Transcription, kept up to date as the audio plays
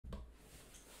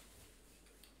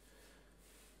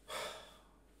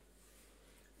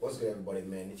What's good, everybody,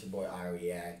 man? It's your boy I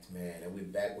React, man, and we're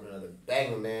back with another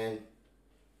banger, man.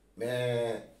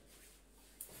 Man,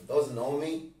 for those who know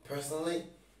me personally,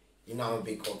 you know I'm a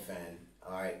big COD fan.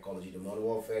 Alright, Call of Duty Modern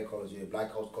Warfare, Call of Duty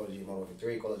Black Ops, Call of Duty Modern Warfare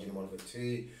 3, Call of Duty Modern Warfare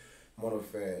 2, Modern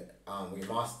Warfare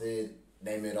Remastered,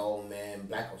 name it all, man.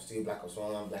 Black Ops 2, Black Ops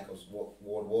 1, Black Ops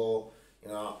World War. You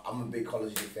know, I'm a big Call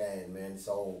of Duty fan, man.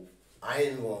 So I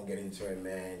ain't gonna get into it,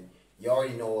 man. You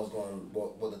already know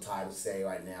what the title say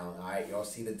right now. Alright, y'all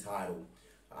see the title.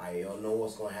 Alright, y'all know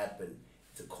what's gonna happen.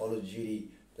 It's a Call of Duty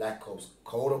Black Ops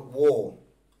Cold War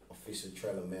official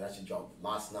trailer, man. That should drop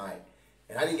last night,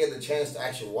 and I didn't get the chance to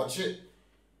actually watch it.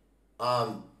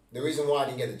 The reason why I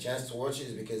didn't get the chance to watch it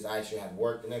is because I actually had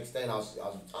work the next day, and I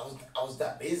was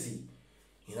that busy,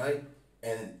 you know.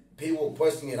 And people were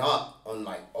posting it up on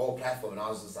like all platforms, and I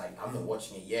was just like, I'm not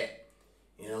watching it yet.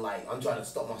 You know, like, I'm trying to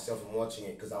stop myself from watching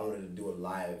it because I wanted to do a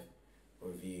live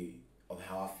review of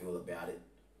how I feel about it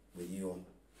with you. You know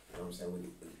what I'm saying? With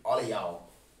all of y'all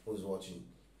who's watching.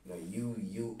 You know,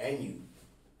 you, and you.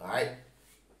 Alright?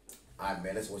 Alright,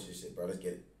 man, let's watch this shit, bro. Let's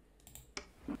get it.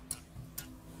 Man,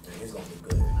 it's gonna be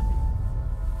good.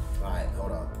 Alright,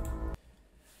 hold on.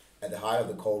 At the height of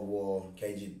the Cold War,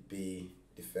 KGB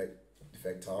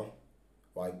defector,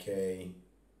 YK,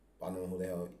 I don't know who the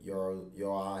hell,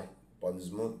 Yuri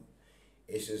Bondsman,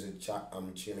 issues a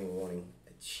chilling warning.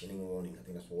 A chilling warning. I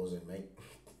think that's what was it, mate.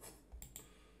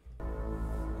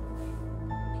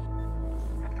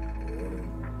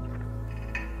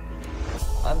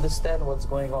 Understand what's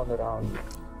going on around you.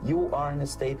 You are in a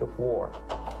state of war,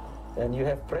 and you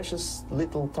have precious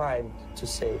little time to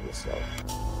save yourself.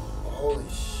 Holy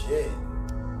shit.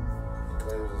 He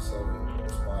claims himself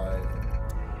inspired.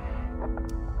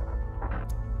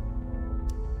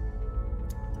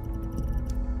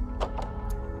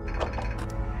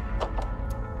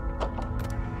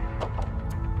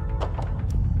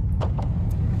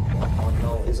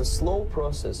 Is a slow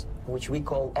process which we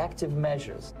call active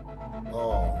measures.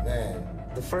 Oh man.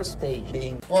 The first stage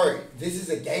being, bro, this is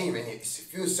a game and it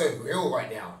feels so real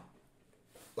right now.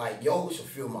 Like, yo, should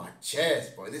feel my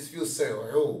chest, bro. This feels so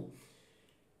real.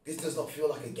 This does not feel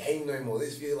like a game no more.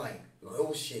 This feels like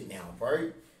real shit now,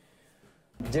 bro.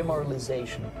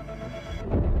 Demoralization.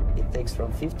 It takes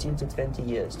from 15 to 20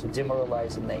 years to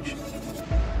demoralize a nation.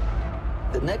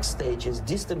 The next stage is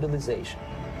destabilization.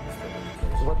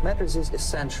 What matters is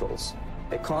essentials: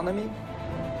 economy,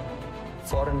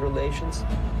 foreign relations,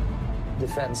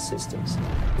 defense systems.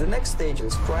 The next stage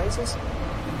is crisis,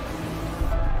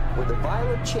 with a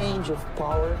violent change of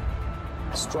power,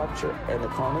 structure, and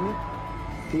economy,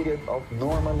 period of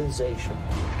normalization.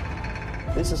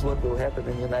 This is what will happen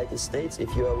in the United States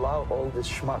if you allow all these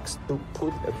schmucks to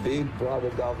put a big brother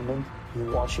government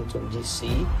in Washington, D.C.,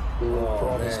 who will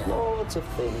promise lots of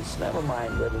things, never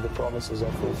mind whether the promises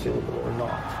are fulfillable or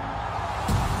not.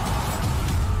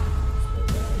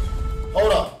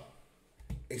 Hold up.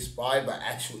 Inspired by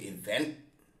actual event?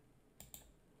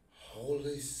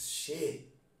 Holy shit.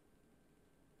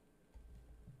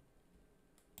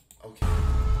 Okay.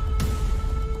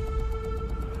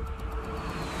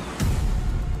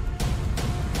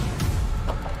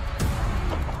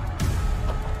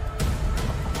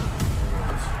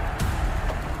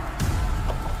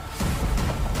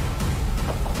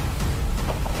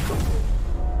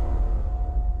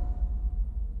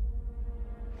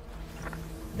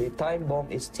 The time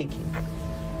bomb is ticking.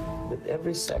 With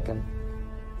every second,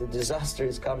 the disaster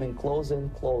is coming closer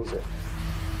and closer.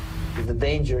 The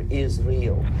danger is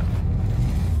real.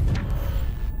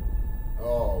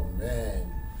 Oh,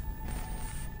 man.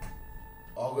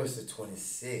 August the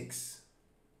 26th.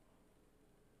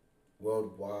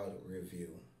 Worldwide review.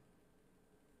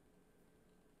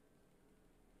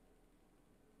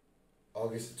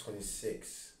 August the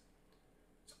 26th.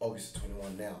 It's August the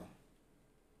 21 now.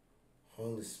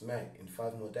 Holy smack, in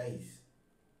 5 more days.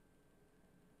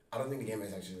 I don't think the game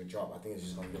is actually going to drop. I think it's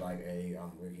just going to be like a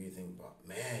review thing, but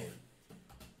man.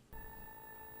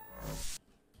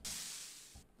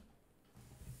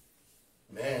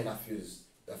 Man, that feels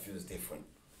different.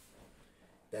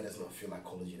 That does not feel like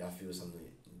Call of Duty. That feels something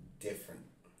different.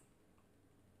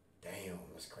 Damn,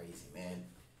 that's crazy, man.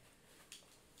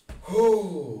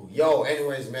 Whew. Yo,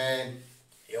 anyways, man.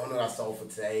 Y'all know that's all for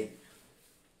today.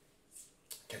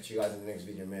 Catch you guys in the next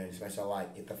video, man. Smash that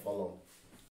like, hit that follow.